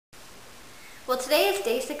Well, today is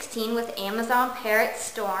day 16 with Amazon Parrot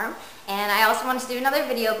Storm, and I also wanted to do another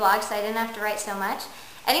video blog so I didn't have to write so much.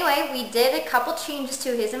 Anyway, we did a couple changes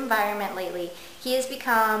to his environment lately. He has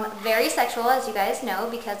become very sexual, as you guys know,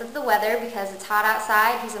 because of the weather, because it's hot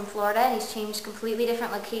outside. He's in Florida and he's changed completely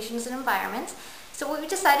different locations and environments. So what we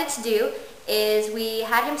decided to do is we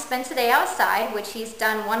had him spend today outside, which he's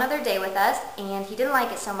done one other day with us, and he didn't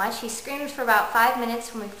like it so much. He screamed for about 5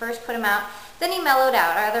 minutes when we first put him out. Then he mellowed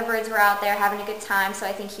out. Our other birds were out there having a good time, so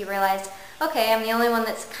I think he realized, okay, I'm the only one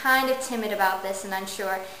that's kind of timid about this and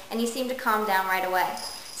unsure, and he seemed to calm down right away.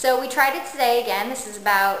 So we tried it today again. This is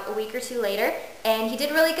about a week or two later, and he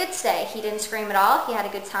did really good today. He didn't scream at all. He had a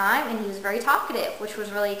good time, and he was very talkative, which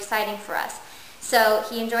was really exciting for us. So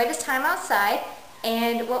he enjoyed his time outside,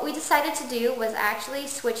 and what we decided to do was actually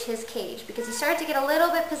switch his cage, because he started to get a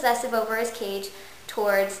little bit possessive over his cage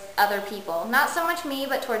towards other people. Not so much me,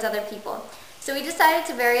 but towards other people. So we decided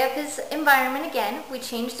to vary up his environment again. We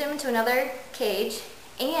changed him to another cage,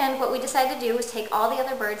 and what we decided to do was take all the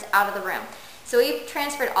other birds out of the room. So we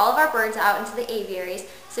transferred all of our birds out into the aviaries,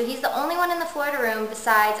 so he's the only one in the Florida room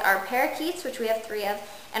besides our parakeets, which we have 3 of,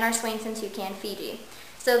 and our Swainson's toucan Fiji.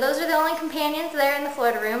 So those are the only companions there in the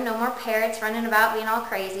Florida room. No more parrots running about being all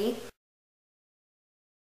crazy.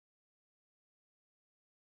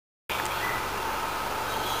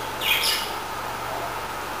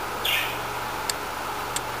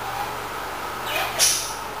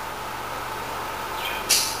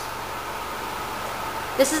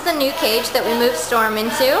 This is the new cage that we moved Storm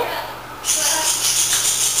into.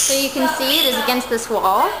 So you can see it is against this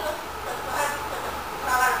wall.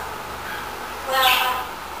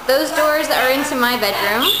 Those doors are into my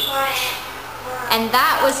bedroom, and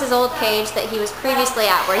that was his old cage that he was previously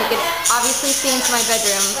at, where he could obviously see into my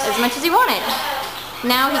bedroom as much as he wanted.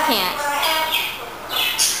 Now he can't.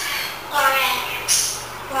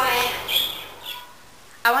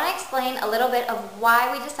 I want to explain a little bit of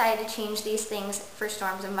why we decided to change these things for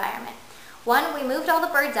Storm's environment. One, we moved all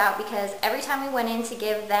the birds out because every time we went in to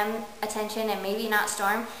give them attention, and maybe not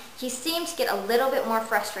Storm, he seemed to get a little bit more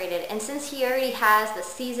frustrated. And since he already has the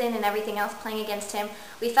season and everything else playing against him,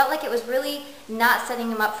 we felt like it was really not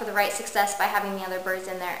setting him up for the right success by having the other birds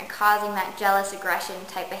in there and causing that jealous aggression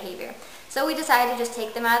type behavior. So we decided to just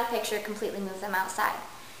take them out of the picture, completely move them outside.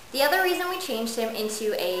 The other reason we changed him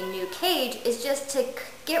into a new cage is just to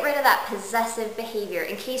get rid of that possessive behavior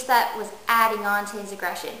in case that was adding on to his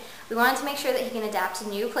aggression. We wanted to make sure that he can adapt to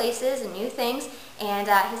new places and new things, and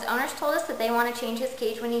his owners told us that they want to change his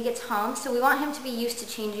cage when he gets home, so we want him to be used to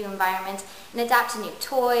changing environments and adapt to new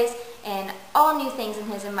toys and all new things in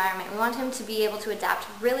his environment. We want him to be able to adapt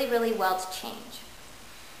really, really well to change.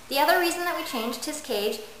 The other reason that we changed his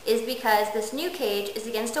cage is because this new cage is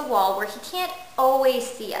against a wall where he can't always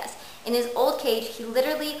see us. In his old cage, he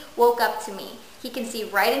literally woke up to me. He can see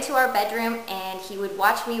right into our bedroom, and he would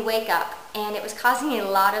watch me wake up, and it was causing a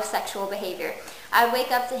lot of sexual behavior. I'd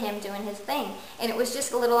wake up to him doing his thing, and it was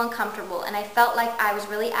just a little uncomfortable, and I felt like I was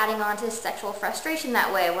really adding on to his sexual frustration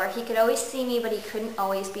that way, where he could always see me, but he couldn't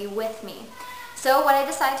always be with me. So what I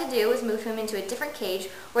decided to do was move him into a different cage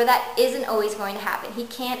where that isn't always going to happen. He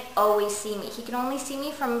can't always see me. He can only see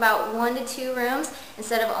me from about 1 to 2 rooms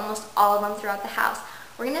instead of almost all of them throughout the house.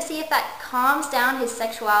 We're going to see if that calms down his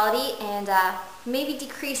sexuality and maybe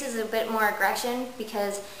decreases a bit more aggression,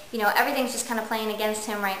 because, you know, everything's just kind of playing against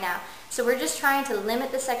him right now. So we're just trying to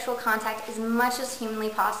limit the sexual contact as much as humanly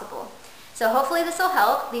possible. So hopefully this will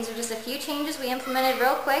help. These are just a few changes we implemented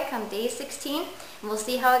real quick on day 16, and we'll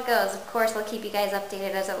see how it goes. Of course, I'll keep you guys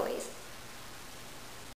updated as always.